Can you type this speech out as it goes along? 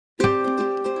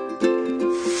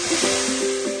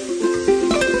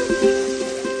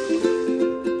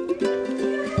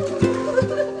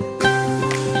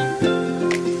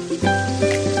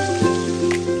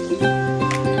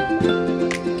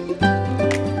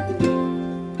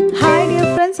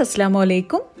അസ്സലാമു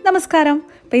അലൈക്കും നമസ്കാരം.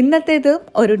 അപ്പോൾ ഇന്നത്തേത്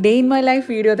ഒരു day in my life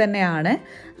video തന്നെയാണ്.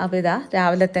 അപ്പോൾ ഇതാ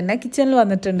രാവിലെ തന്നെ കിച്ചണിൽ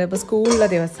വന്നിട്ടുണ്ട്. ഇപ്പോൾ സ്കൂളുള്ള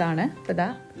ദിവസമാണ്. അപ്പോൾ ഇതാ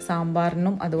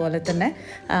സാമ്പാറിനും അതുപോലെ തന്നെ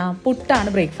പുട്ടാണ്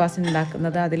ബ്രേക്ക്ഫാസ്റ്റിന്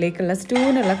ഉണ്ടാക്കുന്നത്. അതിലേക്കുള്ള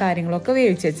സ്റ്റൂവിനുള്ള കാര്യങ്ങളൊക്കെ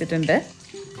വേവിച്ച് വെച്ചിട്ടുണ്ട്.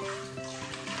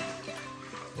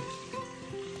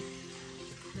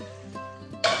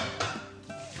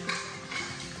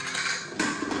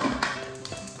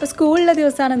 ഇപ്പോൾ സ്കൂളിലെ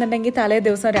ദിവസമാണെന്നുണ്ടെങ്കിൽ തലേ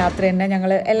ദിവസം രാത്രി തന്നെ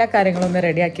ഞങ്ങൾ എല്ലാ കാര്യങ്ങളും ഒന്ന്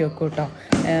റെഡിയാക്കി വെക്കും കേട്ടോ.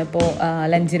 ഇപ്പോൾ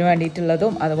ലഞ്ചിന്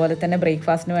വേണ്ടിയിട്ടുള്ളതും അതുപോലെ തന്നെ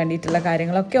ബ്രേക്ക്ഫാസ്റ്റിന് വേണ്ടിയിട്ടുള്ള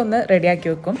കാര്യങ്ങളൊക്കെ ഒന്ന് റെഡിയാക്കി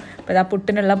വെക്കും. അപ്പോൾ ആ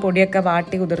പുട്ടിനുള്ള പൊടിയൊക്കെ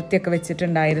വാട്ടി കുതിർത്തിയൊക്കെ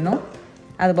വെച്ചിട്ടുണ്ടായിരുന്നു.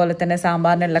 അതുപോലെ തന്നെ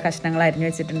സാമ്പാറിനുള്ള കഷ്ണങ്ങൾ അരിഞ്ഞ്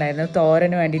വെച്ചിട്ടുണ്ടായിരുന്നു.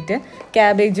 തോരന് വേണ്ടിയിട്ട്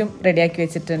ക്യാബേജും റെഡിയാക്കി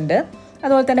വെച്ചിട്ടുണ്ട്.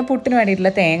 അതുപോലെ തന്നെ പുട്ടിന്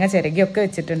വേണ്ടിയിട്ടുള്ള തേങ്ങ ചിരകിയൊക്കെ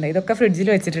വെച്ചിട്ടുണ്ട്. ഇതൊക്കെ ഫ്രിഡ്ജിൽ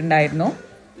വെച്ചിട്ടുണ്ടായിരുന്നു.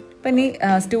 അപ്പം ഇനി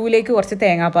സ്റ്റൂവിലേക്ക് കുറച്ച്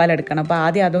തേങ്ങാപ്പാൽ എടുക്കണം. അപ്പോൾ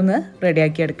ആദ്യം അതൊന്ന്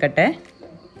റെഡിയാക്കി എടുക്കട്ടെ.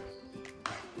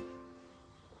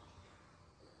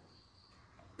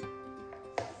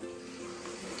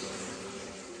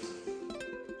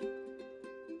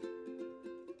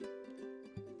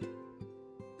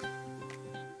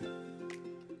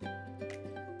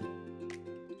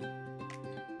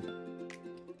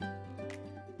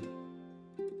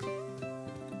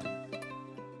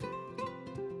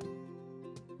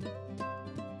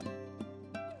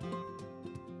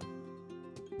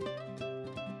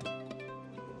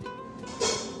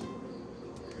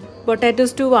 പൊട്ടാറ്റോ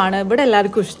സ്റ്റൂ ആണ് ഇവിടെ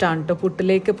എല്ലാവർക്കും ഇഷ്ടമാണ് കേട്ടോ.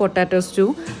 പുട്ടിലേക്ക് പൊട്ടാറ്റോ സ്റ്റൂ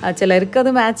ചിലർക്ക്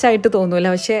അത് മാച്ചായിട്ട്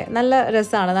തോന്നില്ല, പക്ഷേ നല്ല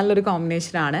രസമാണ്, നല്ലൊരു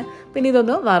കോമ്പിനേഷനാണ്. പിന്നെ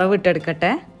ഇതൊന്ന്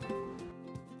വറവിട്ടെടുക്കട്ടെ.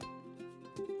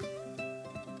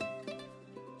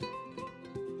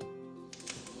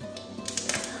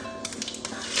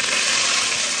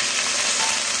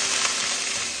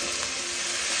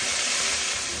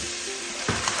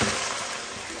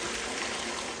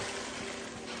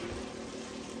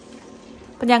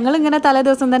 അപ്പം ഞങ്ങളിങ്ങനെ തലേ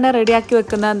ദിവസം തന്നെ റെഡിയാക്കി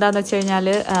വെക്കുന്നത് എന്താണെന്ന് വെച്ച് കഴിഞ്ഞാൽ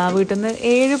വീട്ടിൽ നിന്ന്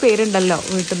 7 പേരുണ്ടല്ലോ,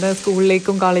 വീട്ടിൽ നിന്ന്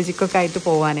സ്കൂളിലേക്കും കോളേജിലേക്കൊക്കെ ആയിട്ട്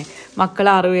പോകാൻ. മക്കൾ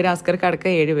 6 പേര്, അസ്കർക്കാർക്ക്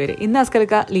 7 പേര്. ഇന്ന്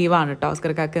അസ്കർക്ക ലീവാണ് കേട്ടോ,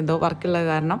 അസ്കർക്കാർക്ക് എന്തോ വർക്കുള്ള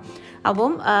കാരണം.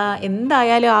 അപ്പം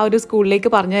എന്തായാലും ആ ഒരു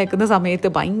സ്കൂളിലേക്ക് പറഞ്ഞു വെക്കുന്ന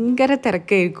സമയത്ത് ഭയങ്കര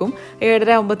തിരക്കായിരിക്കും.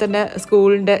 7:30 ആകുമ്പോൾ തന്നെ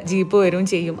സ്കൂളിൻ്റെ ജീപ്പ് വരും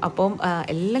ചെയ്യും. അപ്പം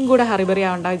എല്ലാം കൂടെ ഹറിബറി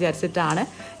ആവണ്ട വിചാരിച്ചിട്ടാണ്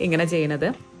ഇങ്ങനെ ചെയ്യുന്നത്.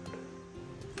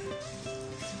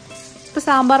 ഇപ്പോൾ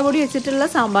സാമ്പാർ പൊടി വെച്ചിട്ടുള്ള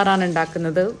സാമ്പാറാണ്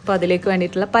ഉണ്ടാക്കുന്നത്. അപ്പോൾ അതിലേക്ക്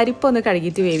വേണ്ടിയിട്ടുള്ള പരിപ്പൊന്ന്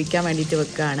കഴുകിയിട്ട് വേവിക്കാൻ വേണ്ടിയിട്ട്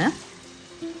വെക്കുകയാണ്.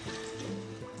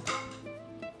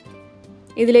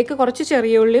 ഇതിലേക്ക് കുറച്ച്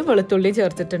ചെറിയ ഉള്ളിയും വെളുത്തുള്ളിയും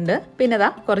ചേർത്തിട്ടുണ്ട്. പിന്നെ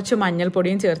ഇതാ കുറച്ച്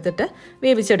മഞ്ഞൾപ്പൊടിയും ചേർത്തിട്ട്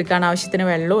വേവിച്ചെടുക്കാൻ ആവശ്യത്തിന്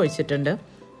വെള്ളം ഒഴിച്ചിട്ടുണ്ട്.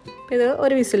 ഇത്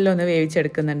ഒരു വിസിലൊന്ന്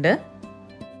വേവിച്ചെടുക്കുന്നുണ്ട്.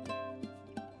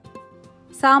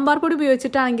 സാമ്പാർ പൊടി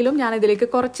ഉപയോഗിച്ചിട്ടാണെങ്കിലും ഞാൻ ഇതിലേക്ക്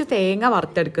കുറച്ച് തേങ്ങ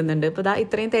വറുത്തെടുക്കുന്നുണ്ട്. ഇപ്പോൾ ഇതാ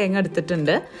ഇത്രയും തേങ്ങ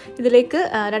എടുത്തിട്ടുണ്ട്. ഇതിലേക്ക്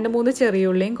 2-3 ചെറിയ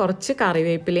ഉള്ളിയും കുറച്ച്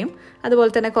കറിവേപ്പിലയും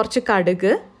അതുപോലെ തന്നെ കുറച്ച്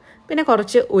കടുക് പിന്നെ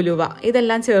കുറച്ച് ഉലുവ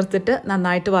ഇതെല്ലാം ചേർത്തിട്ട്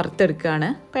നന്നായിട്ട് വറുത്തെടുക്കുകയാണ്.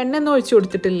 അപ്പോൾ എണ്ണയൊന്നും ഒഴിച്ചു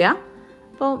കൊടുത്തിട്ടില്ല.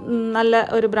 അപ്പോൾ നല്ല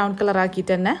ഒരു ബ്രൗൺ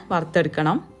കളറാക്കിയിട്ട് തന്നെ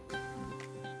വറുത്തെടുക്കണം.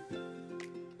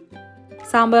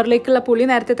 സാമ്പാറിലേക്കുള്ള പുളി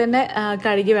നേരത്തെ തന്നെ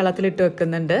കഴുകി വെള്ളത്തിലിട്ട്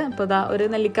വെക്കുന്നുണ്ട്. അപ്പോൾ ഇതാ ഒരു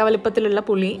നെല്ലിക്ക വലുപ്പത്തിലുള്ള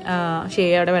പുളി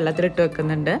ഷേയോടെ വെള്ളത്തിലിട്ട്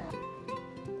വെക്കുന്നുണ്ട്.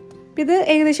 ഇത്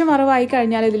ഏകദേശം വറവായി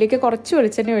കഴിഞ്ഞാൽ ഇതിലേക്ക് കുറച്ച്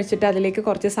വെളിച്ചെണ്ണ ഒഴിച്ചിട്ട് അതിലേക്ക്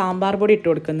കുറച്ച് സാമ്പാർ പൊടി ഇട്ട്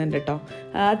കൊടുക്കുന്നുണ്ട് കേട്ടോ.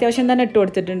 അത്യാവശ്യം തന്നെ ഇട്ട്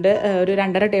കൊടുത്തിട്ടുണ്ട്. ഒരു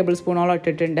 2.5 ടേബിൾ സ്പൂണോളം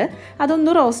ഇട്ടിട്ടുണ്ട്.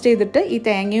 അതൊന്ന് റോസ്റ്റ് ചെയ്തിട്ട് ഈ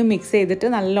തേങ്ങയും മിക്സ് ചെയ്തിട്ട്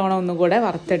നല്ലോണം ഒന്നും കൂടെ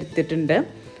വറുത്തെടുത്തിട്ടുണ്ട്.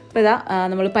 അപ്പോൾ ഇതാ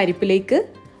നമ്മൾ പരിപ്പിലേക്ക്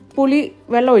പുളി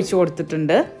വെള്ളം ഒഴിച്ച്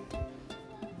കൊടുത്തിട്ടുണ്ട്.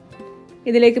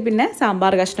 ഇതിലേക്ക് പിന്നെ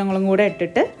സാമ്പാർ കഷ്ണങ്ങളും കൂടെ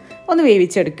ഇട്ടിട്ട് ഒന്ന്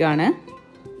വേവിച്ചെടുക്കുകയാണ്.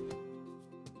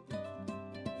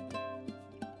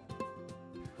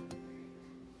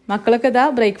 മക്കളൊക്കെ ഇതാ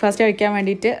ബ്രേക്ക്ഫാസ്റ്റ് കഴിക്കാൻ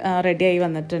വേണ്ടിയിട്ട് റെഡിയായി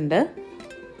വന്നിട്ടുണ്ട്.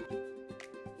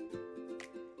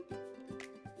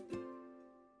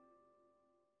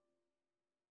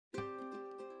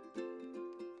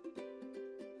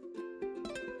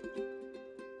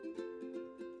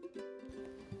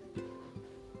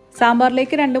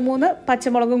 സാമ്പാറിലേക്ക് 2-3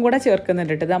 പച്ചമുളകും കൂടെ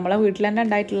ചേർക്കുന്നുണ്ട് കേട്ടോ. ഇത് നമ്മളെ വീട്ടിൽ തന്നെ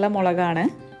ഉണ്ടായിട്ടുള്ള മുളകാണ്.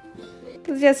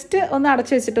 ജസ്റ്റ് ഒന്ന്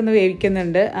അടച്ചു വെച്ചിട്ടൊന്ന്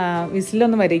വേവിക്കുന്നുണ്ട്.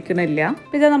 വിസിലൊന്നും വരയ്ക്കണില്ല.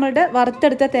 ഇത് നമ്മളുടെ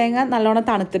വറുത്തെടുത്ത തേങ്ങ നല്ലോണം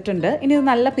തണുത്തിട്ടുണ്ട്. ഇനി ഇത്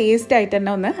നല്ല പേസ്റ്റ് ആയിട്ട്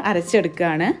തന്നെ ഒന്ന്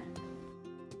അരച്ചെടുക്കുകയാണ്.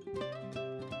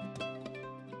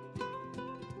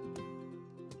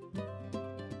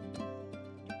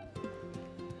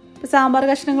 സാമ്പാർ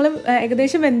കഷ്ണങ്ങൾ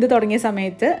ഏകദേശം വെന്ത് തുടങ്ങിയ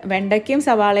സമയത്ത് വെണ്ടയ്ക്കയും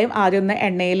സവാളയും ആദ്യം ഒന്ന്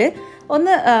എണ്ണയിൽ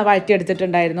ഒന്ന്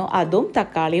വഴറ്റിയെടുത്തിട്ടുണ്ടായിരുന്നു. അതും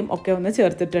തക്കാളിയും ഒക്കെ ഒന്ന്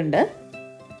ചേർത്തിട്ടുണ്ട്.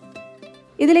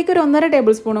 ഇതിലേക്ക് ഒരു 1.5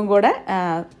 ടേബിൾ സ്പൂണും കൂടെ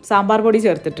സാമ്പാർ പൊടി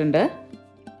ചേർത്തിട്ടുണ്ട്.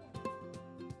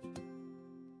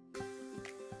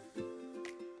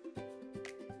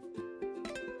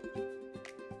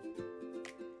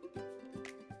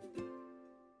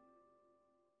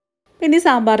 പിന്നെ ഈ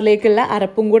സാമ്പാറിലേക്കുള്ള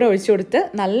അരപ്പും കൂടെ ഒഴിച്ചു കൊടുത്ത്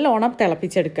നല്ലോണം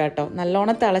തിളപ്പിച്ചെടുക്കുക കേട്ടോ.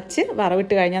 നല്ലോണം തിളച്ച്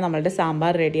വറവിട്ട് കഴിഞ്ഞാൽ നമ്മളുടെ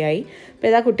സാമ്പാർ റെഡിയായി. അപ്പോൾ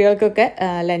ഇതാ കുട്ടികൾക്കൊക്കെ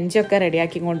ലഞ്ചൊക്കെ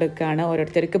റെഡിയാക്കി കൊണ്ട് വെക്കുകയാണ്.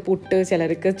 ഓരോരുത്തർക്ക് പുട്ട്,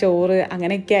 ചിലർക്ക് ചോറ്,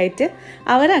 അങ്ങനെയൊക്കെ ആയിട്ട്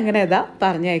അവരങ്ങനെ ഇതാ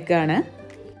പറഞ്ഞേക്കുകയാണ്.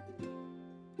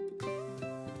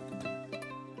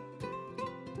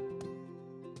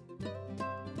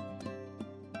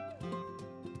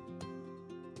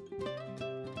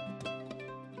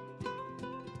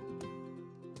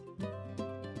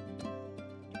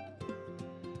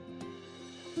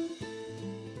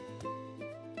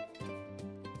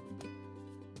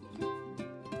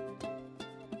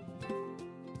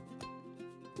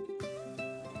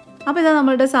 അപ്പോൾ ഇതാ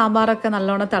നമ്മളുടെ സാമ്പാറൊക്കെ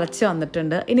നല്ലോണം തിളച്ച്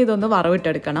വന്നിട്ടുണ്ട്. ഇനി ഇതൊന്ന്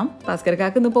വറവിട്ടെടുക്കണം.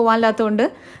 ഭാസ്കർക്കാക്ക് ഇന്ന് പോകാനില്ലാത്തതുകൊണ്ട്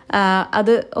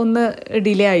അത് ഒന്ന്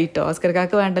ഡിലേ ആയിട്ടോ.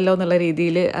 ഭാസ്കർക്കാക്ക് വേണ്ടല്ലോ എന്നുള്ള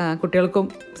രീതിയിൽ കുട്ടികൾക്കും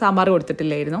സാമ്പാർ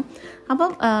കൊടുത്തിട്ടില്ലായിരുന്നു.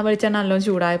 അപ്പം വെളിച്ചെണ്ണ നല്ലോണം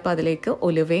ചൂടായപ്പോൾ അതിലേക്ക്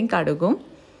ഉലുവയും കടുകും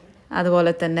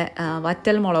അതുപോലെ തന്നെ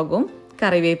വറ്റൽ മുളകും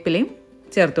കറിവേപ്പിലയും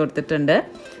ചേർത്ത് കൊടുത്തിട്ടുണ്ട്.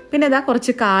 പിന്നെ ഇതാ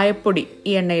കുറച്ച് കായപ്പൊടി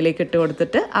ഈ എണ്ണയിലേക്ക് ഇട്ട്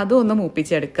കൊടുത്തിട്ട് അതും ഒന്ന്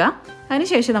മൂപ്പിച്ചെടുക്കുക.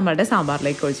 അതിനുശേഷം നമ്മളുടെ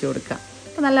സാമ്പാറിലേക്ക് ഒഴിച്ച് കൊടുക്കുക.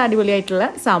 അപ്പോൾ നല്ല അടിപൊളിയായിട്ടുള്ള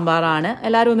സാമ്പാറാണ്.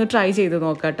 എല്ലാവരും ഒന്ന് ട്രൈ ചെയ്ത്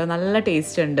നോക്കാം കേട്ടോ. നല്ല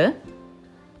ടേസ്റ്റ് ഉണ്ട്.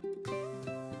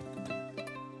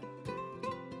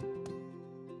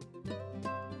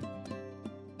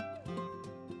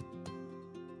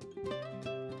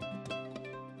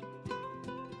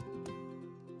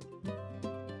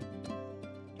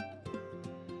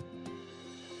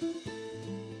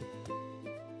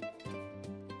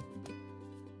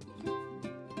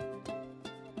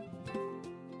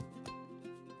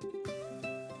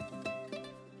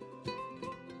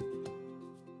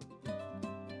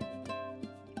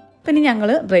 പിന്നെ ഞങ്ങൾ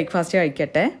ബ്രേക്ക്ഫാസ്റ്റ്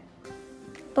കഴിക്കട്ടെ.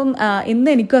 അപ്പം ഇന്ന്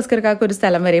എനിക്കും അസ്കർക്കാർക്ക് ഒരു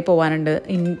സ്ഥലം വരെ പോകാനുണ്ട്.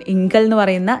 ഇൻകൽ എന്ന്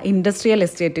പറയുന്ന ഇൻഡസ്ട്രിയൽ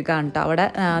എസ്റ്റേറ്റ് കാണട്ടോ. അവിടെ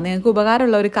നിങ്ങൾക്ക്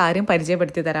ഉപകാരമുള്ള ഒരു കാര്യം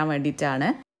പരിചയപ്പെടുത്തി തരാൻ വേണ്ടിയിട്ടാണ്.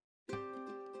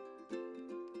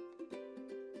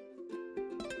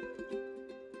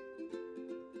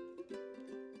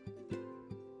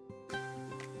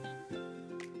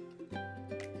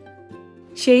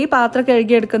 ഷെയ് പാത്രം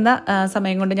കഴുകിയെടുക്കുന്ന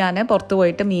സമയം കൊണ്ട് ഞാൻ പുറത്ത്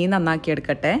പോയിട്ട് മീൻ നന്നാക്കി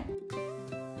എടുക്കട്ടെ.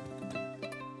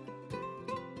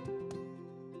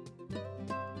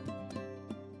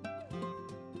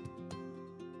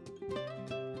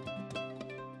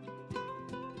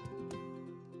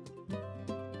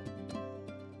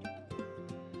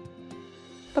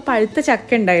 അപ്പോൾ പഴുത്ത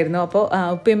ചക്ക ഉണ്ടായിരുന്നു. അപ്പോൾ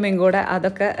ഉപ്പയമ്മയും കൂടെ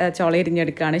അതൊക്കെ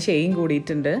ചുളയിരിഞ്ഞെടുക്കുകയാണ്. ഷെയും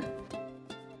കൂടിയിട്ടുണ്ട്.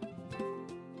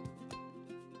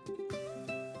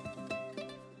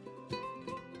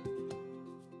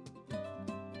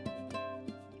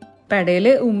 അപ്പം ഇടയിൽ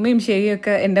ഉമ്മയും ഷെയും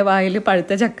ഒക്കെ എൻ്റെ വായിൽ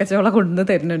പഴുത്ത ചക്കച്ചോള കൊണ്ടു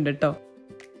തരുന്നുണ്ട് കേട്ടോ.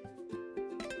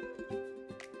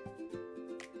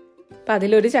 അപ്പം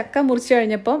അതിലൊരു ചക്ക മുറിച്ച്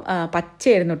കഴിഞ്ഞപ്പം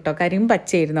പച്ചയായിരുന്നു കേട്ടോ,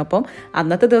 കരിമ്പച്ചയായിരുന്നു. അപ്പം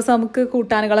അന്നത്തെ ദിവസം നമുക്ക്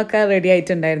കൂട്ടാനുകളൊക്കെ റെഡി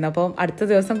ആയിട്ടുണ്ടായിരുന്നു. അപ്പം അടുത്ത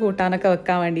ദിവസം കൂട്ടാനൊക്കെ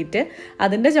വെക്കാൻ വേണ്ടിയിട്ട്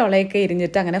അതിൻ്റെ ചുളയൊക്കെ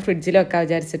ഇരിഞ്ഞിട്ട് അങ്ങനെ ഫ്രിഡ്ജിൽ വെക്കാൻ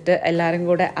വിചാരിച്ചിട്ട് എല്ലാവരും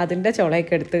കൂടെ അതിൻ്റെ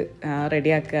ചുളയൊക്കെ എടുത്ത്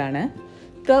റെഡിയാക്കുകയാണ്.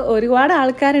 ഇപ്പോൾ ഒരുപാട്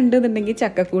ആൾക്കാരുണ്ടെന്നുണ്ടെങ്കിൽ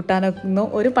ചക്കക്കൂട്ടാനൊന്നും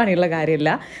ഒരു പണിയുള്ള കാര്യമില്ല.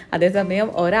 അതേസമയം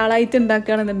ഒരാളായിട്ട്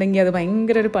ഉണ്ടാക്കുകയാണെന്നുണ്ടെങ്കിൽ അത്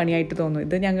ഭയങ്കര ഒരു പണിയായിട്ട് തോന്നും.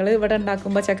 ഇത് ഞങ്ങൾ ഇവിടെ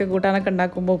ഉണ്ടാക്കുമ്പോൾ ചക്കക്കൂട്ടാനൊക്കെ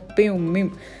ഉണ്ടാക്കുമ്പോൾ ഉപ്പയും ഉമ്മയും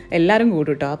എല്ലാവരും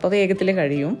കൂടും കേട്ടോ. അപ്പോൾ വേഗത്തിൽ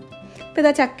കഴിയും. അപ്പോൾ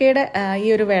ഇതാ ചക്കയുടെ ഈ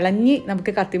ഒരു വിളഞ്ഞി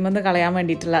നമുക്ക് കത്തിമെന്ന് കളയാൻ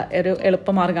വേണ്ടിയിട്ടുള്ള ഒരു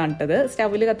എളുപ്പമാർഗ്ഗമാണ് ഇട്ടത്.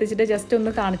 സ്റ്റൗവിൽ കത്തിച്ചിട്ട് ജസ്റ്റ്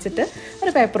ഒന്ന് കാണിച്ചിട്ട്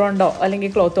ഒരു പേപ്പർ കൊണ്ടോ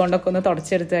അല്ലെങ്കിൽ ക്ലോത്ത് കൊണ്ടോ ഒക്കെ ഒന്ന്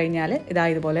തുടച്ചെടുത്ത് കഴിഞ്ഞാൽ ഇതാ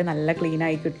ഇതുപോലെ നല്ല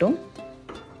ക്ലീനായി കിട്ടും.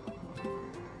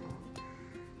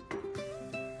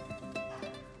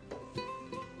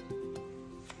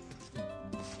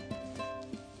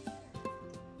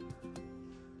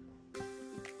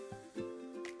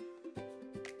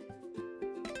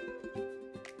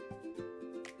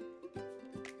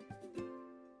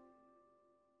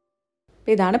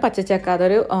 അപ്പോൾ ഇതാണ് പച്ചച്ചക്ക.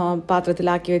 അതൊരു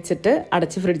പാത്രത്തിലാക്കി വെച്ചിട്ട്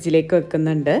അടച്ച് ഫ്രിഡ്ജിലേക്ക്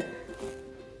വെക്കുന്നുണ്ട്.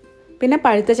 പിന്നെ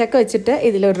പഴുത്ത ചക്ക വെച്ചിട്ട്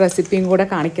ഇതിലൊരു റെസിപ്പിയും കൂടെ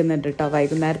കാണിക്കുന്നുണ്ട് കേട്ടോ.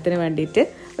 വൈകുന്നേരത്തിന് വേണ്ടിയിട്ട്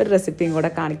ഒരു റെസിപ്പിയും കൂടെ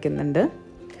കാണിക്കുന്നുണ്ട്.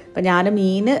 അപ്പോൾ ഞാൻ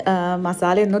മീൻ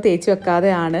മസാലയൊന്നും തേച്ച്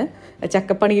വെക്കാതെയാണ്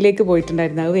ചക്കപ്പണിയിലേക്ക്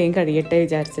പോയിട്ടുണ്ടായിരുന്നത്. അത് വേഗം കഴിയട്ടെ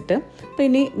വിചാരിച്ചിട്ട്. അപ്പോൾ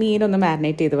ഇനി മീനൊന്ന്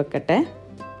മാരിനേറ്റ് ചെയ്ത് വെക്കട്ടെ.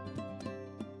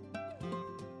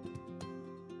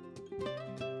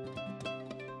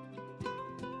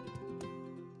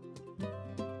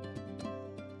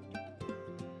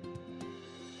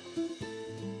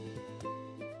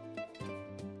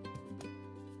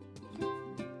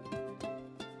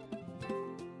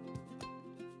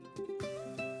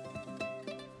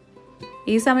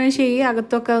 ഈ സമയം ഷെയ്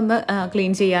അകത്തൊക്കെ ഒന്ന്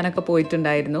ക്ലീൻ ചെയ്യാനൊക്കെ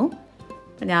പോയിട്ടുണ്ടായിരുന്നു.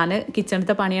 ഞാൻ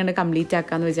കിച്ചണത്തെ പണിയാണ് കംപ്ലീറ്റ്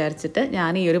ആക്കാമെന്ന് വിചാരിച്ചിട്ട്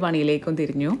ഞാൻ ഈ ഒരു പണിയിലേക്കും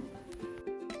തിരിഞ്ഞു.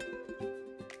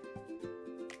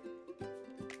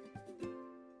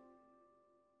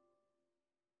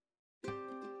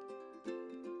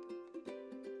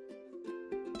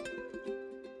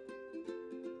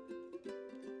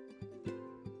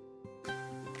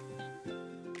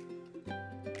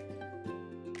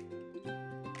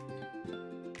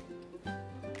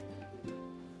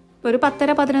 ഒരു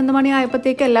 10-11 മണി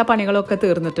ആയപ്പോഴത്തേക്ക് എല്ലാ പണികളൊക്കെ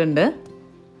തീർന്നിട്ടുണ്ട്.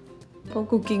 അപ്പോൾ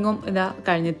കുക്കിങ്ങും ഇതാ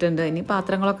കഴിഞ്ഞിട്ടുണ്ട്. ഇനി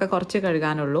പാത്രങ്ങളൊക്കെ കുറച്ച്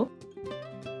കഴുകാനുള്ളൂ.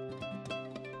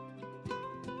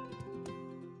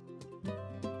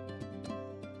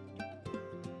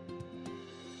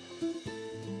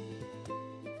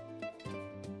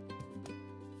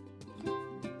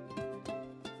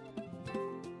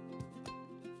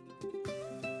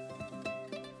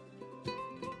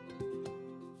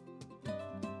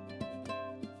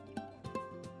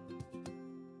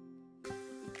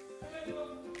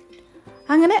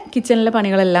 അങ്ങനെ കിച്ചണിലെ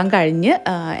പണികളെല്ലാം കഴിഞ്ഞ്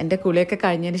എൻ്റെ കുളിയൊക്കെ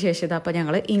കഴിഞ്ഞതിന് ശേഷം അപ്പോൾ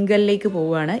ഞങ്ങൾ ഇങ്കലിലേക്ക്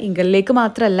പോവുകയാണ്. ഇങ്കലിലേക്ക്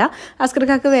മാത്രമല്ല,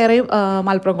 അസ്കർക്കാർക്ക് വേറെയും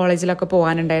മലപ്പുറം കോളേജിലൊക്കെ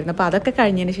പോകാനുണ്ടായിരുന്നു. അപ്പോൾ അതൊക്കെ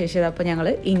കഴിഞ്ഞതിന് ശേഷം അപ്പോൾ ഞങ്ങൾ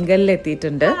ഇങ്കലിൽ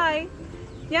എത്തിയിട്ടുണ്ട്.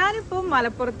 ഞാനിപ്പോൾ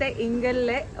മലപ്പുറത്തെ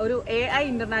ഇങ്കലിലെ ഒരു AI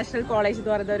ഇന്റർനാഷണൽ കോളേജ്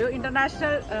എന്ന് പറയുന്ന ഒരു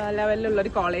ഇന്റർനാഷണൽ ലെവലിലുള്ള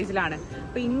ഒരു കോളേജിലാണ്.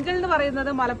 അപ്പൊ ഇങ്കൽ എന്ന്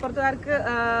പറയുന്നത് മലപ്പുറത്തുകാർക്ക്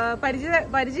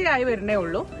പരിചയമായി വരുന്നേ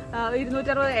ഉള്ളൂ.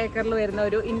 260 ഏക്കറിൽ വരുന്ന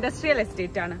ഒരു ഇൻഡസ്ട്രിയൽ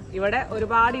എസ്റ്റേറ്റ് ആണ്. ഇവിടെ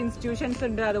ഒരുപാട് ഇൻസ്റ്റിറ്റ്യൂഷൻസ്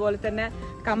ഉണ്ട്, അതുപോലെ തന്നെ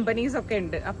കമ്പനീസ് ഒക്കെ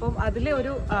ഉണ്ട്. അപ്പം അതിലെ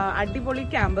ഒരു അടിപൊളി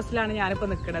ക്യാമ്പസിലാണ് ഞാനിപ്പോൾ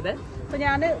നിൽക്കുന്നത്. അപ്പൊ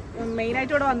ഞാൻ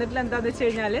മെയിനായിട്ട് ഇവിടെ വന്നിട്ടുള്ള എന്താണെന്ന് വെച്ച്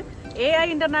കഴിഞ്ഞാൽ AI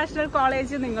ഇന്റർനാഷണൽ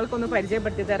കോളേജ് നിങ്ങൾക്കൊന്ന്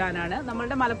പരിചയപ്പെടുത്തി തരാനാണ്.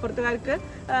 നമ്മളുടെ മലപ്പുറത്തുകാർക്ക്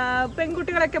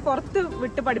പെൺകുട്ടികളൊക്കെ പുറത്ത്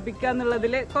വിട്ട് പഠിപ്പിക്കുക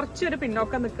എന്നുള്ളതിൽ കുറച്ചൊരു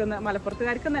പിന്നോക്കം നിൽക്കുന്ന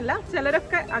മലപ്പുറത്തുകാർക്കെന്നല്ല,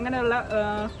 ചിലരൊക്കെ അങ്ങനെയുള്ള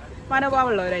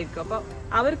മനോഭാവമുള്ളവരായിരിക്കും. അപ്പോൾ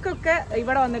അവർക്കൊക്കെ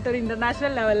ഇവിടെ വന്നിട്ട് ഒരു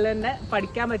ഇന്റർനാഷണൽ ലെവലിൽ തന്നെ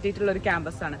പഠിക്കാൻ പറ്റിയിട്ടുള്ള ഒരു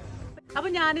ക്യാമ്പസാണ്. അപ്പൊ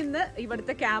ഞാൻ ഇന്ന്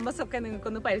ഇവിടുത്തെ ക്യാമ്പസ് ഒക്കെ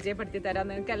നിങ്ങൾക്കൊന്ന് പരിചയപ്പെടുത്തി തരാം.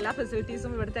 നിങ്ങൾക്ക് എല്ലാ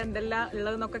ഫെസിലിറ്റീസും ഇവിടുത്തെ എന്തെല്ലാം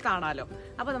ഉള്ളതെന്നൊക്കെ കാണാമല്ലോ.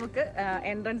 അപ്പൊ നമുക്ക്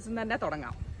എൻട്രൻസിൽ തന്നെ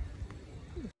തുടങ്ങാം.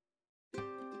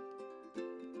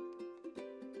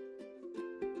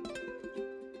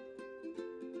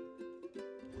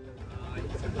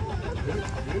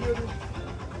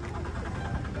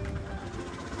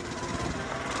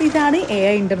 ഇതാണ്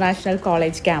AI ഇന്റർനാഷണൽ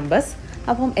കോളേജ് ക്യാമ്പസ്.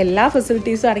 അപ്പം എല്ലാ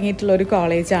ഫെസിലിറ്റീസും അടങ്ങിയിട്ടുള്ള ഒരു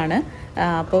കോളേജാണ്.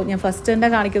 അപ്പോൾ ഞാൻ ഫസ്റ്റ് തന്നെ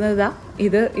കാണിക്കുന്നത്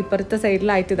ഇത് ഇപ്പുറത്തെ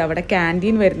സൈഡിലായിട്ട് അവിടെ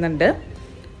ക്യാൻറ്റീൻ വരുന്നുണ്ട്.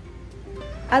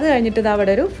 അത് കഴിഞ്ഞിട്ട്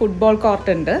അവിടെ ഒരു ഫുട്ബോൾ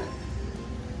കോർട്ട് ഉണ്ട്.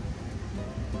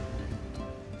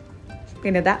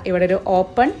 പിന്നെ ഇവിടെ ഒരു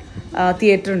ഓപ്പൺ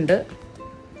തിയേറ്റർ ഉണ്ട്.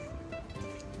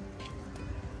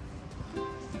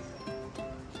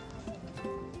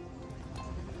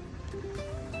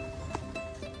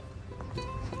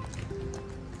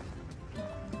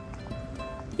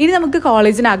 ഇനി നമുക്ക്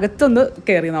കോളേജിനകത്തൊന്ന്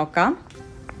കയറി നോക്കാം.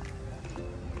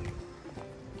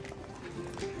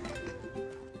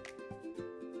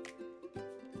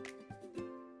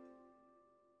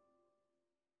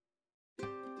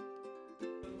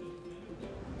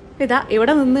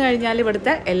 ഇവിടെ നിന്ന് കഴിഞ്ഞാൽ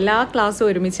ഇവിടുത്തെ എല്ലാ ക്ലാസ്സും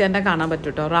ഒരുമിച്ച് തന്നെ കാണാൻ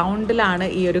പറ്റും കേട്ടോ. റൗണ്ടിലാണ്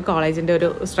ഈ ഒരു കോളേജിൻ്റെ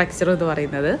ഒരു സ്ട്രക്ചർ എന്ന്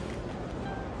പറയുന്നത്.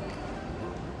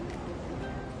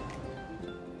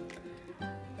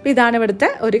 ഇതാണ് ഇവിടുത്തെ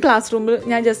ഒരു ക്ലാസ് റൂം.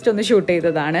 ഞാൻ ജസ്റ്റ് ഒന്ന് ഷൂട്ട്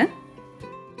ചെയ്തതാണ്.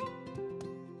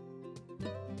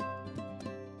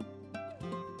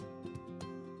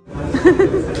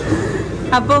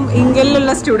 അപ്പം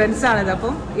ഇങ്കലിലുള്ള സ്റ്റുഡൻസ് ആണിത്.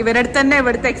 അപ്പം ഇവരുടെ തന്നെ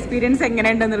ഇവിടുത്തെ എക്സ്പീരിയൻസ്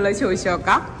എങ്ങനെയുണ്ടെന്നുള്ളത് ചോദിച്ചു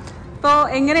നോക്കാം. അപ്പോൾ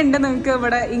എങ്ങനെയുണ്ട് നിങ്ങൾക്ക്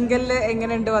ഇവിടെ ഇങ്കലിൽ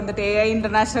എങ്ങനെയുണ്ട് വന്നിട്ട് AI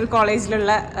ഇന്റർനാഷണൽ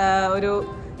കോളേജിലുള്ള ഒരു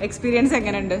എക്സ്പീരിയൻസ്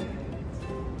എങ്ങനെയുണ്ട്?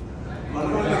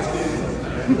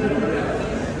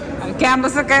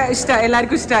 ക്യാമ്പസ് ഒക്കെ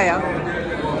എല്ലാവർക്കും ഇഷ്ടമായോ?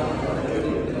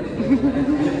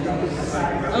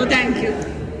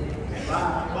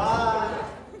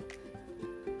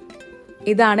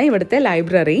 ഇതാണ് ഇവിടുത്തെ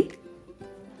ലൈബ്രറി.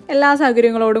 എല്ലാ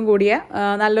സൗകര്യങ്ങളോടും കൂടിയ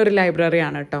നല്ലൊരു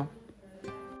ലൈബ്രറിയാണ് കേട്ടോ.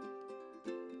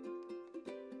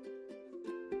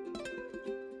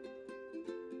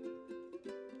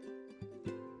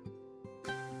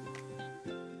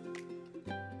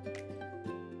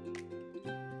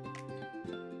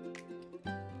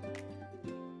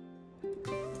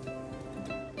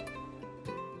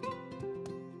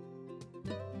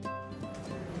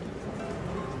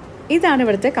 ഇതാണ്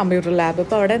ഇവിടുത്തെ കമ്പ്യൂട്ടർ ലാബ്.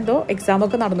 ഇപ്പോൾ അവിടെ എന്തോ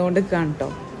എക്സാമൊക്കെ നടന്നുകൊണ്ടിരിക്കുകയാണ് കേട്ടോ.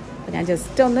 അപ്പോൾ ഞാൻ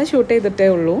ജസ്റ്റ് ഒന്ന് ഷൂട്ട് ചെയ്തിട്ടേ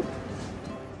ഉള്ളൂ.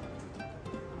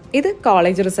 ഇത്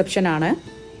കോളേജ് റിസപ്ഷനാണ്.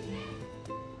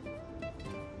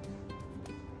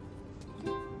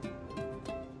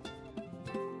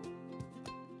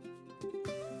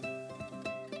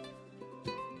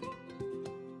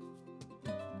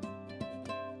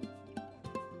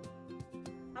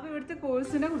 ഇവിടുത്തെ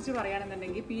കോഴ്സിനെ കുറിച്ച്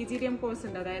പറയുകയാണെന്നുണ്ടെങ്കിൽ PGDM കോഴ്സ്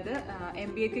ഉണ്ട്. അതായത്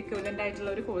MBAക്ക് ഇക്വലന്റ് ആയിട്ടുള്ള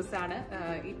ഒരു കോഴ്സാണ്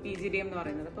ഈ PGDM എന്ന്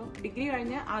പറയുന്നത്. അപ്പോൾ ഡിഗ്രി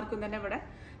കഴിഞ്ഞ് ആർക്കും തന്നെ ഇവിടെ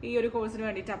ഈ ഒരു കോഴ്സിന്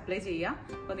വേണ്ടിയിട്ട് അപ്ലൈ ചെയ്യാം.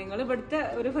 അപ്പോൾ നിങ്ങൾ ഇവിടുത്തെ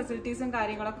ഒരു ഫെസിലിറ്റീസും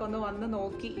കാര്യങ്ങളൊക്കെ ഒന്ന് വന്ന്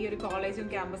നോക്കി ഈ ഒരു കോളേജും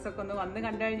ക്യാമ്പസൊക്കെ ഒന്ന് വന്ന്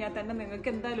കണ്ടു കഴിഞ്ഞാൽ തന്നെ നിങ്ങൾക്ക്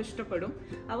എന്തായാലും ഇഷ്ടപ്പെടും.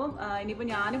 അപ്പം ഇനിയിപ്പോൾ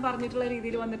ഞാനും പറഞ്ഞിട്ടുള്ള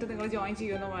രീതിയിൽ വന്നിട്ട് നിങ്ങൾ ജോയിൻ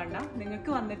ചെയ്യുമെന്ന് വേണ്ട,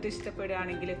 നിങ്ങൾക്ക് വന്നിട്ട്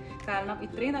ഇഷ്ടപ്പെടുകയാണെങ്കിൽ, കാരണം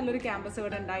ഇത്രയും നല്ലൊരു ക്യാമ്പസ്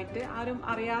ഇവിടെ ഉണ്ടായിട്ട് ആരും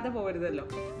അറിയാതെ പോകരുതല്ലോ.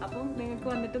 അപ്പം നിങ്ങൾക്ക്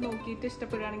വന്നിട്ട് നോക്കിയിട്ട്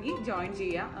ഇഷ്ടപ്പെടുകയാണെങ്കിൽ ജോയിൻ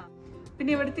ചെയ്യാം.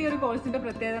 പിന്നെ ഇവിടുത്തെ ഈ ഒരു കോഴ്സിന്റെ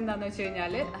പ്രത്യേകത എന്താണെന്ന് വെച്ച്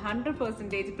കഴിഞ്ഞാൽ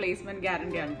 100% പ്ലേസ്മെന്റ്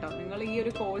ഗ്യാരണ്ടി ആണ് കേട്ടോ. നിങ്ങൾ ഈ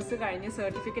ഒരു കോഴ്സ് കഴിഞ്ഞ്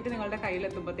സർട്ടിഫിക്കറ്റ് നിങ്ങളുടെ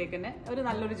കയ്യിലെത്തുമ്പോഴത്തേക്കിന് ഒരു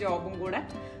നല്ലൊരു ജോബും കൂടെ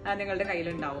നിങ്ങളുടെ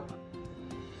കയ്യിലുണ്ടാവും.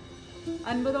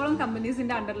 50ഓളം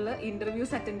കമ്പനീസിന്റെ അണ്ടറിൽ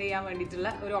ഇന്റർവ്യൂസ് അറ്റൻഡ് ചെയ്യാൻ വേണ്ടിയിട്ടുള്ള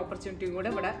ഒരു ഓപ്പർച്യൂണിറ്റിയും കൂടെ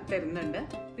ഇവിടെ തരുന്നുണ്ട്.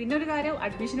 പിന്നെ ഒരു കാര്യം,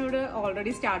 അഡ്മിഷനോട്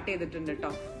ഓൾറെഡി സ്റ്റാർട്ട് ചെയ്തിട്ടുണ്ട്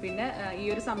കേട്ടോ. പിന്നെ ഈ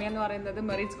ഒരു സമയം എന്ന് പറയുന്നത്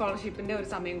മെറിറ്റ് സ്കോളർഷിപ്പിന്റെ ഒരു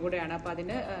സമയം കൂടെയാണ്. അപ്പൊ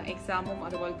അതിന് എക്സാമും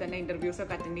അതുപോലെ തന്നെ ഇന്റർവ്യൂസും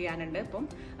ഒക്കെ അറ്റൻഡ് ചെയ്യാനുണ്ട്. അപ്പം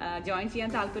ജോയിൻ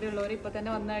ചെയ്യാൻ താല്പര്യമുള്ളവർ ഇപ്പൊ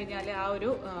തന്നെ വന്നു കഴിഞ്ഞാൽ ആ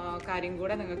ഒരു കാര്യം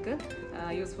കൂടെ നിങ്ങൾക്ക്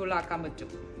യൂസ്ഫുൾ ആക്കാൻ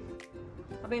പറ്റും.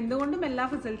 അപ്പൊ എന്തുകൊണ്ടും എല്ലാ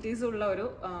ഫെസിലിറ്റീസും ഉള്ള ഒരു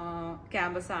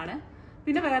ക്യാമ്പസ് ആണ്.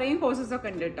 പിന്നെ വേറെയും കോഴ്സസ് ഒക്കെ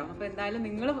ഉണ്ട് കേട്ടോ. അപ്പോൾ എന്തായാലും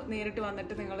നിങ്ങൾ നേരിട്ട്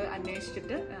വന്നിട്ട് നിങ്ങൾ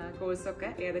അന്വേഷിച്ചിട്ട് കോഴ്സൊക്കെ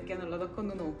ഏതൊക്കെയാണെന്നുള്ളതൊക്കെ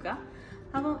ഒന്ന് നോക്കുക.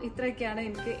 അപ്പോൾ ഇത്രയൊക്കെയാണ്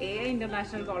എനിക്ക് AI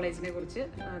ഇന്റർനാഷണൽ കോളേജിനെ കുറിച്ച്,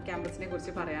 ക്യാമ്പസിനെ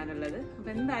കുറിച്ച് പറയാനുള്ളത്.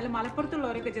 അപ്പോൾ എന്തായാലും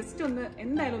മലപ്പുറത്തുള്ളവരൊക്കെ ജസ്റ്റ് ഒന്ന്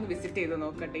എന്തായാലും ഒന്ന് വിസിറ്റ് ചെയ്ത്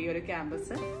നോക്കട്ടെ ഈ ഒരു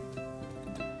ക്യാമ്പസ്.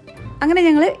 അങ്ങനെ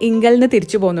ഞങ്ങൾ ഇങ്കലിന്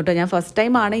തിരിച്ചു പോകുന്നു കേട്ടോ. ഞാൻ ഫസ്റ്റ്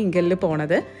ടൈമാണ് ഇങ്കലിൽ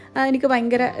പോണത്. എനിക്ക്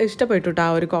ഭയങ്കര ഇഷ്ടപ്പെട്ടു കേട്ടോ ആ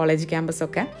ഒരു കോളേജ്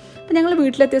ക്യാമ്പസൊക്കെ. അപ്പോൾ ഞങ്ങൾ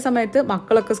വീട്ടിലെത്തിയ സമയത്ത്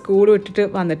മക്കളൊക്കെ സ്കൂൾ വിട്ടിട്ട്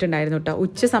വന്നിട്ടുണ്ടായിരുന്നു കേട്ടോ.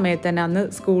 ഉച്ച സമയത്ത് തന്നെ അന്ന്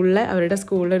അവരുടെ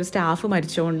സ്കൂളിൽ ഒരു സ്റ്റാഫ്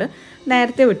മരിച്ചുകൊണ്ട്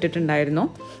നേരത്തെ വിട്ടിട്ടുണ്ടായിരുന്നു.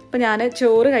 അപ്പോൾ ഞാൻ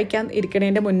ചോറ് കഴിക്കാൻ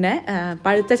ഇരിക്കണതിൻ്റെ മുന്നേ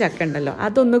പഴുത്ത ചക്ക ഉണ്ടല്ലോ,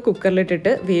 അതൊന്ന്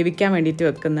കുക്കറിലിട്ടിട്ട് വേവിക്കാൻ വേണ്ടിയിട്ട്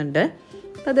വെക്കുന്നുണ്ട്.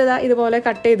 അപ്പോൾ അത് ഇതുപോലെ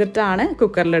കട്ട് ചെയ്തിട്ടാണ്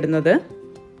കുക്കറിലിടുന്നത്.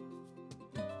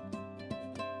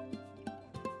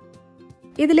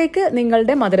 ഇതിലേക്ക്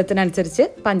നിങ്ങളുടെ മധുരത്തിനനുസരിച്ച്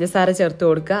പഞ്ചസാര ചേർത്ത്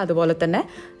കൊടുക്കുക. അതുപോലെ തന്നെ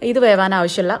ഇത് വേവാൻ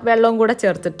ആവശ്യമുള്ള വെള്ളവും കൂടെ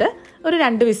ചേർത്തിട്ട് ഒരു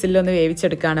 2 വിസിലൊന്ന്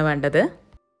വേവിച്ചെടുക്കുകയാണ് വേണ്ടത്.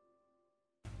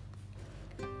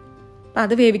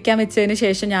 അത് വേവിക്കാൻ വെച്ചതിന്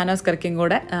ശേഷം ഞാനും അസ്കർക്കും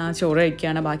കൂടെ ചോറ്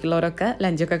കഴിക്കുകയാണ്. ബാക്കിയുള്ളവരൊക്കെ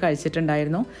ലഞ്ചൊക്കെ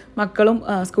കഴിച്ചിട്ടുണ്ടായിരുന്നു. മക്കളും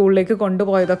സ്കൂളിലേക്ക്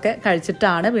കൊണ്ടുപോയതൊക്കെ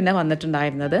കഴിച്ചിട്ടാണ് പിന്നെ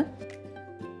വന്നിട്ടുണ്ടായിരുന്നത്.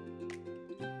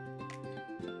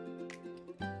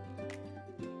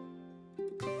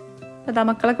 അപ്പോൾ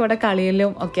മക്കളൊക്കെ ഇവിടെ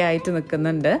കളിയിലും ഒക്കെ ആയിട്ട്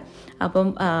നിൽക്കുന്നുണ്ട്. അപ്പം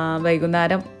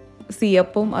വൈകുന്നേരം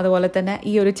സിയപ്പും അതുപോലെ തന്നെ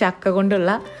ഈ ഒരു ചക്ക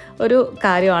കൊണ്ടുള്ള ഒരു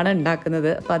കാര്യമാണ്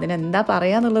ഉണ്ടാക്കുന്നത്. അപ്പോൾ അതിനെന്താ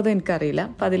പറയാന്നുള്ളത് എനിക്കറിയില്ല.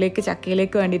 അപ്പോൾ അതിലേക്ക്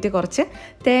ചക്കയിലേക്ക് വേണ്ടിയിട്ട് കുറച്ച്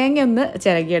തേങ്ങ ഒന്ന്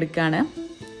ചിരകിയെടുക്കുകയാണ്.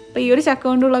 അപ്പോൾ ഈ ഒരു ചക്ക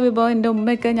കൊണ്ടുള്ള വിഭവം എൻ്റെ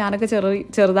ഉമ്മയൊക്കെ ഞാനൊക്കെ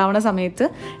ചെറുതാവണ സമയത്ത്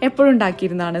എപ്പോഴും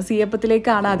ഉണ്ടാക്കിയിരുന്നതാണ്.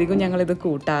 സിയപ്പത്തിലേക്കാണ് അധികം ഞങ്ങളിത്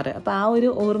കൂട്ടാറ്. അപ്പോൾ ആ ഒരു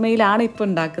ഓർമ്മയിലാണ് ഇപ്പോൾ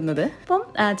ഉണ്ടാക്കുന്നത്. അപ്പം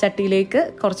ചട്ടിയിലേക്ക്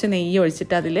കുറച്ച് നെയ്യ്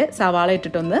ഒഴിച്ചിട്ട് അതിൽ സവാള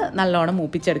ഇട്ടിട്ടൊന്ന് നല്ലോണം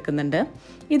മൂപ്പിച്ചെടുക്കുന്നുണ്ട്.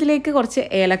 ഇതിലേക്ക് കുറച്ച്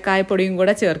ഏലക്കായ പൊടിയും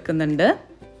കൂടെ ചേർക്കുന്നുണ്ട്.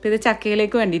 അപ്പോൾ ഇത്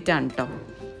ചക്കയിലേക്ക് വേണ്ടിയിട്ടാണ് കേട്ടോ.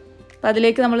 അപ്പോൾ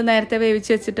അതിലേക്ക് നമ്മൾ നേരത്തെ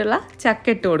വേവിച്ച് വെച്ചിട്ടുള്ള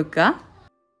ചക്ക ഇട്ട് കൊടുക്കുക.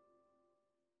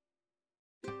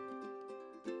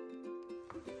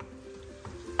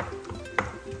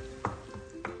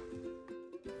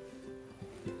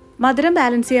 മധുരം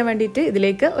ബാലൻസ് ചെയ്യാൻ വേണ്ടിയിട്ട്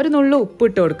ഇതിലേക്ക് ഒരു നുള്ളു ഉപ്പ്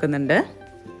ഇട്ട് കൊടുക്കുന്നുണ്ട്.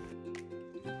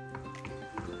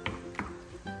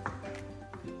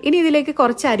 ഇനി ഇതിലേക്ക്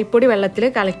കുറച്ച് അരിപ്പൊടി വെള്ളത്തിൽ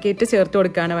കലക്കിയിട്ട് ചേർത്ത്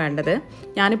കൊടുക്കുകയാണ് വേണ്ടത്.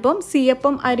 ഞാനിപ്പം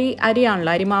സിയപ്പം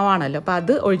അരിയാണല്ലോ, അരിമാവാണല്ലോ, അപ്പോൾ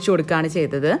അത് ഒഴിച്ചു കൊടുക്കുകയാണ്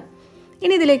ചെയ്തത്.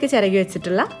 ഇനി ഇതിലേക്ക് ചിരകി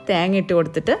വെച്ചിട്ടുള്ള തേങ്ങ ഇട്ട്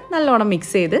കൊടുത്തിട്ട് നല്ലോണം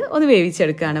മിക്സ് ചെയ്ത് ഒന്ന്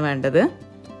വേവിച്ചെടുക്കുകയാണ് വേണ്ടത്.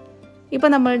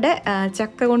 ഇപ്പോൾ നമ്മളുടെ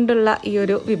ചക്ക കൊണ്ടുള്ള ഈ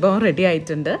ഒരു വിഭവം റെഡി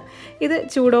ആയിട്ടുണ്ട്. ഇത്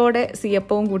ചൂടോടെ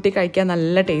സിയപ്പവും കൂട്ടി കഴിക്കാൻ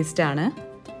നല്ല ടേസ്റ്റാണ്.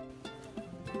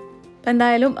 അപ്പം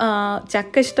എന്തായാലും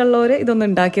ചക്ക ഇഷ്ടമുള്ളവർ ഇതൊന്ന്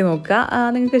ഉണ്ടാക്കി നോക്കുക,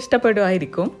 നിങ്ങൾക്ക്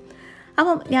ഇഷ്ടപ്പെടുമായിരിക്കും.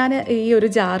 അപ്പം ഞാൻ ഈ ഒരു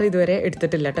ജാർ ഇതുവരെ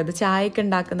എടുത്തിട്ടില്ല കേട്ടോ. അത് ചായയൊക്കെ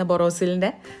ഉണ്ടാക്കുന്ന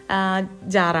ബൊറോസിലിൻ്റെ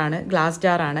ജാറാണ്, ഗ്ലാസ്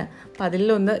ജാറാണ്. അപ്പം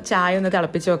അതിലൊന്ന് ചായ ഒന്ന്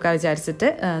തിളപ്പിച്ച് വെക്കാൻ വിചാരിച്ചിട്ട്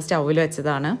സ്റ്റൗവിൽ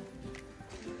വെച്ചതാണ്.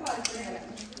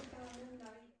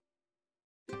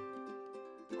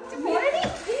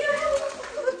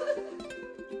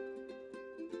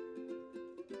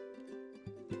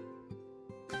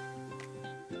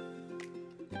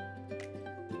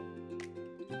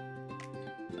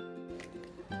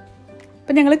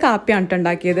 അപ്പം ഞങ്ങൾ കാപ്പിയാണ് കേട്ടോ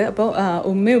ഉണ്ടാക്കിയത്. അപ്പോൾ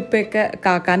ഉമ്മയും ഉപ്പയൊക്കെ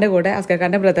കാക്കാൻ്റെ കൂടെ,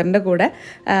 അസ്കർഖാൻ്റെ ബ്രദറിൻ്റെ കൂടെ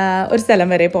ഒരു സ്ഥലം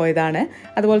വരെ പോയതാണ്.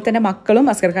 അതുപോലെ തന്നെ മക്കളും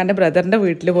അസ്കർഖാൻ്റെ ബ്രദറിൻ്റെ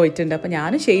വീട്ടിൽ പോയിട്ടുണ്ട്. അപ്പോൾ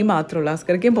ഞാനും ഷെയ് മാത്രമേ ഉള്ളൂ,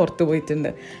 അസ്കർക്കും പുറത്ത് പോയിട്ടുണ്ട്.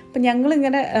 അപ്പം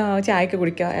ഞങ്ങളിങ്ങനെ ചായയൊക്കെ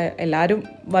കുടിക്കുക, എല്ലാവരും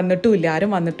വന്നിട്ടുമില്ല,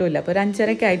 ആരും വന്നിട്ടുമില്ല. അപ്പോൾ ഒരു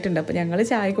 5:30 ആയിട്ടുണ്ട്. അപ്പോൾ ഞങ്ങൾ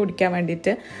ചായ കുടിക്കാൻ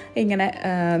വേണ്ടിയിട്ട് ഇങ്ങനെ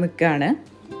നിൽക്കുകയാണ്.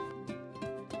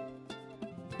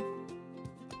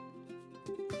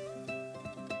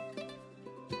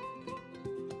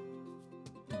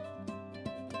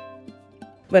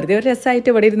 വെറുതെ ഒരു രസമായിട്ട്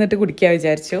ഇവിടെ ഇരുന്നിട്ട് കുടിക്കാൻ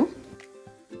വിചാരിച്ചു.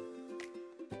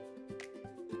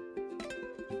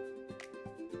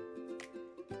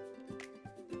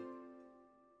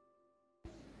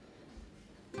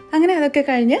 അങ്ങനെ അതൊക്കെ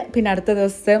കഴിഞ്ഞ് പിന്നെ അടുത്ത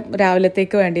ദിവസം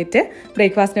രാവിലത്തേക്ക് വേണ്ടിയിട്ട്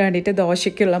ബ്രേക്ക്ഫാസ്റ്റിന് വേണ്ടിയിട്ട്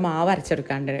ദോശയ്ക്കുള്ള മാവ്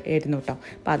അരച്ചെടുക്കാണ്ടായിരുന്നു കേട്ടോ.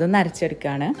 അപ്പോൾ അതൊന്ന്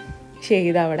അരച്ചെടുക്കുകയാണ്.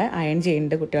 ചെയ്ത് അവിടെ അയൺ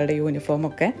ചെയ്യുന്നുണ്ട് കുട്ടികളുടെ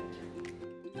യൂണിഫോമൊക്കെ.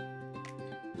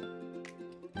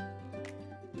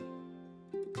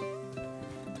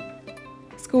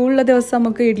 സ്കൂളിലെ ദിവസം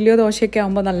നമുക്ക് ഇഡ്ഡലിയോ ദോശയൊക്കെ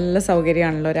ആകുമ്പോൾ നല്ല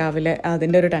സൗകര്യമാണല്ലോ, രാവിലെ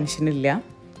അതിൻ്റെ ഒരു ടെൻഷനില്ല.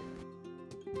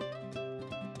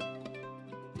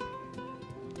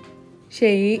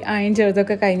 ഷെയ് അയൺ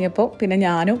ചെയ്തൊക്കെ കഴിഞ്ഞപ്പോൾ പിന്നെ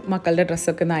ഞാനും മക്കളുടെ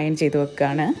ഡ്രസ്സൊക്കെ ഒന്ന് അയൺ ചെയ്ത്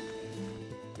വെക്കുകയാണ്.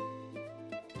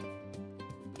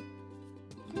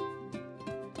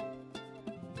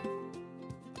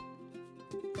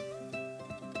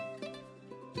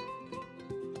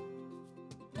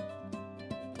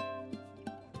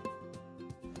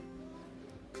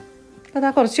 അപ്പോൾ അതാ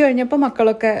കുറച്ച് കഴിഞ്ഞപ്പോൾ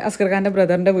മക്കളൊക്കെ അസ്കർ ഖാൻ്റെ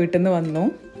ബ്രദറിൻ്റെ വീട്ടിൽ നിന്ന് വന്നു.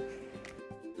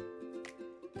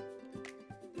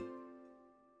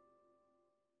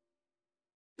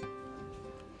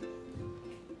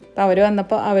 അപ്പോൾ അവർ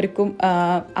വന്നപ്പോൾ അവർക്കും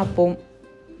അപ്പവും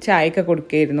ചായയൊക്കെ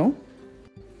കൊടുക്കുകയായിരുന്നു.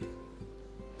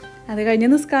 അത് കഴിഞ്ഞ്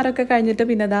നിസ്കാരമൊക്കെ കഴിഞ്ഞിട്ട്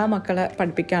പിന്നെ അതാ മക്കളെ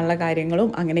പഠിപ്പിക്കാനുള്ള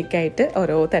കാര്യങ്ങളും അങ്ങനെയൊക്കെ ആയിട്ട്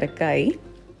ഓരോ തിരക്കായി.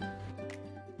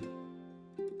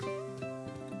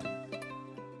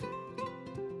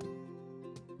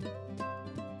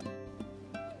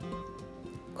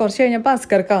 കുറച്ച് കഴിഞ്ഞപ്പോൾ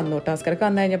അസ്കർക്ക് വന്നു കേട്ടോ. അസ്കർക്ക്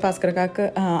വന്നു കഴിഞ്ഞപ്പോൾ അസ്കർക്കാക്ക്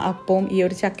അപ്പവും ഈ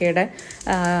ഒരു ചക്കയുടെ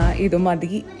ഇതും മതി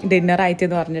ഡിന്നറായിട്ട്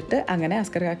എന്ന് പറഞ്ഞിട്ട് അങ്ങനെ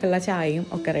അസ്കർക്കാക്കുള്ള ചായയും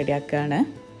ഒക്കെ റെഡിയാക്കുകയാണ്.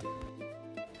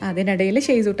 അതിനിടയിൽ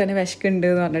ഷെയ്സൂട്ടന് വിശക്കുണ്ട്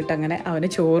എന്ന് പറഞ്ഞിട്ട് അങ്ങനെ അവന്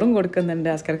ചോറും കൊടുക്കുന്നുണ്ട്,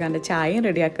 അസ്കർ ഖാൻ്റെ ചായയും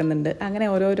റെഡിയാക്കുന്നുണ്ട്. അങ്ങനെ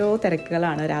ഓരോരോ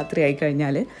തിരക്കുകളാണ് രാത്രി ആയി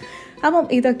കഴിഞ്ഞാൽ. അപ്പം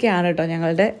ഇതൊക്കെയാണ് കേട്ടോ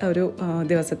ഞങ്ങളുടെ ഒരു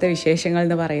ദിവസത്തെ വിശേഷങ്ങൾ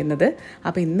എന്ന് പറയുന്നത്.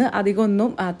 അപ്പോൾ ഇന്ന് അധികമൊന്നും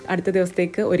അടുത്ത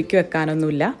ദിവസത്തേക്ക് ഒരുക്കി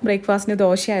വെക്കാനൊന്നുമില്ല. ബ്രേക്ക്ഫാസ്റ്റിന്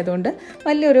ദോശ ആയതുകൊണ്ട്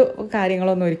വലിയൊരു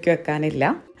കാര്യങ്ങളൊന്നും ഒരുക്കി വെക്കാനില്ല.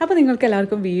 അപ്പോൾ നിങ്ങൾക്ക്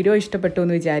എല്ലാവർക്കും വീഡിയോ ഇഷ്ടപ്പെട്ടു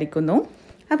എന്ന് വിചാരിക്കുന്നു.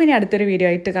 അപ്പോൾ ഇനി അടുത്തൊരു വീഡിയോ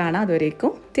ആയിട്ട് കാണാം.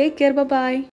 അതുവരേക്കും ടേക്ക് കെയർ, ബൈ.